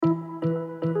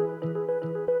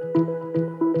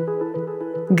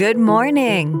Good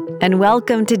morning, and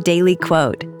welcome to Daily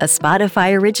Quote, a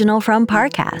Spotify original from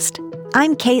Parcast.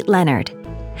 I'm Kate Leonard.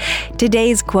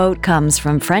 Today's quote comes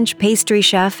from French pastry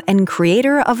chef and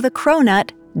creator of the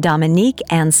Cronut, Dominique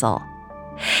Ansel.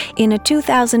 In a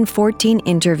 2014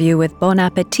 interview with Bon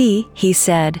Appetit, he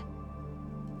said,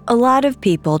 "A lot of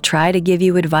people try to give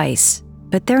you advice,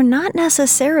 but they're not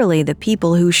necessarily the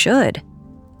people who should.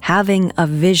 Having a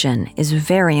vision is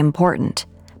very important,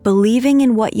 believing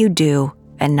in what you do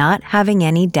and not having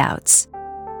any doubts."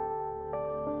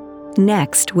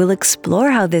 Next, we'll explore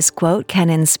how this quote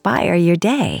can inspire your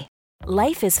day.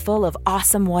 Life is full of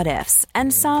awesome what-ifs,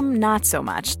 and some not so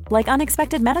much, like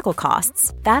unexpected medical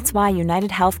costs. That's why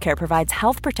United Healthcare provides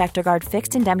Health Protector Guard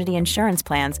fixed indemnity insurance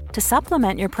plans to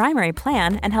supplement your primary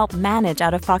plan and help manage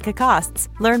out-of-pocket costs.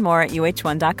 Learn more at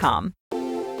uh1.com.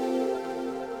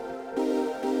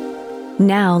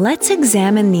 Now let's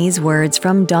examine these words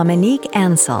from Dominique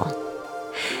Ansel.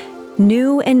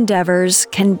 New endeavors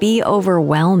can be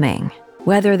overwhelming.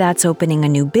 Whether that's opening a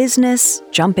new business,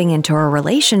 jumping into a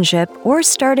relationship, or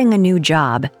starting a new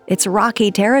job, it's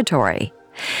rocky territory.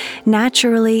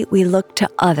 Naturally, we look to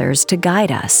others to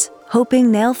guide us,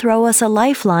 hoping they'll throw us a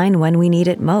lifeline when we need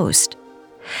it most.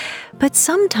 But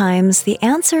sometimes the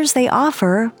answers they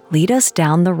offer lead us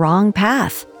down the wrong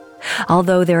path.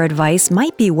 Although their advice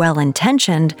might be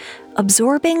well-intentioned,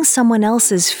 absorbing someone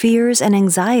else's fears and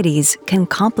anxieties can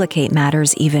complicate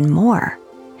matters even more.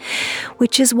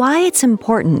 Which is why it's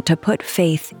important to put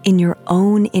faith in your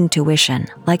own intuition,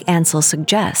 like Ansel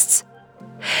suggests.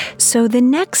 So the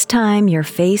next time you're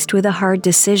faced with a hard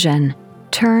decision,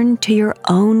 turn to your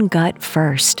own gut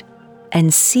first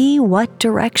and see what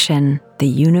direction the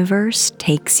universe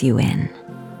takes you in.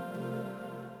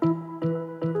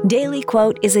 Daily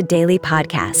Quote is a daily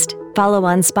podcast. Follow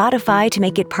on Spotify to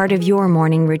make it part of your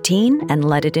morning routine and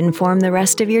let it inform the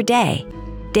rest of your day.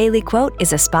 Daily Quote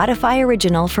is a Spotify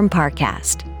original from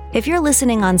Parcast. If you're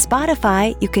listening on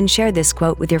Spotify, you can share this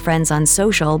quote with your friends on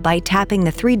social by tapping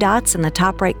the 3 dots in the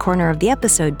top right corner of the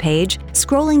episode page,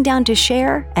 scrolling down to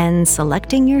share, and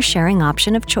selecting your sharing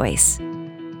option of choice.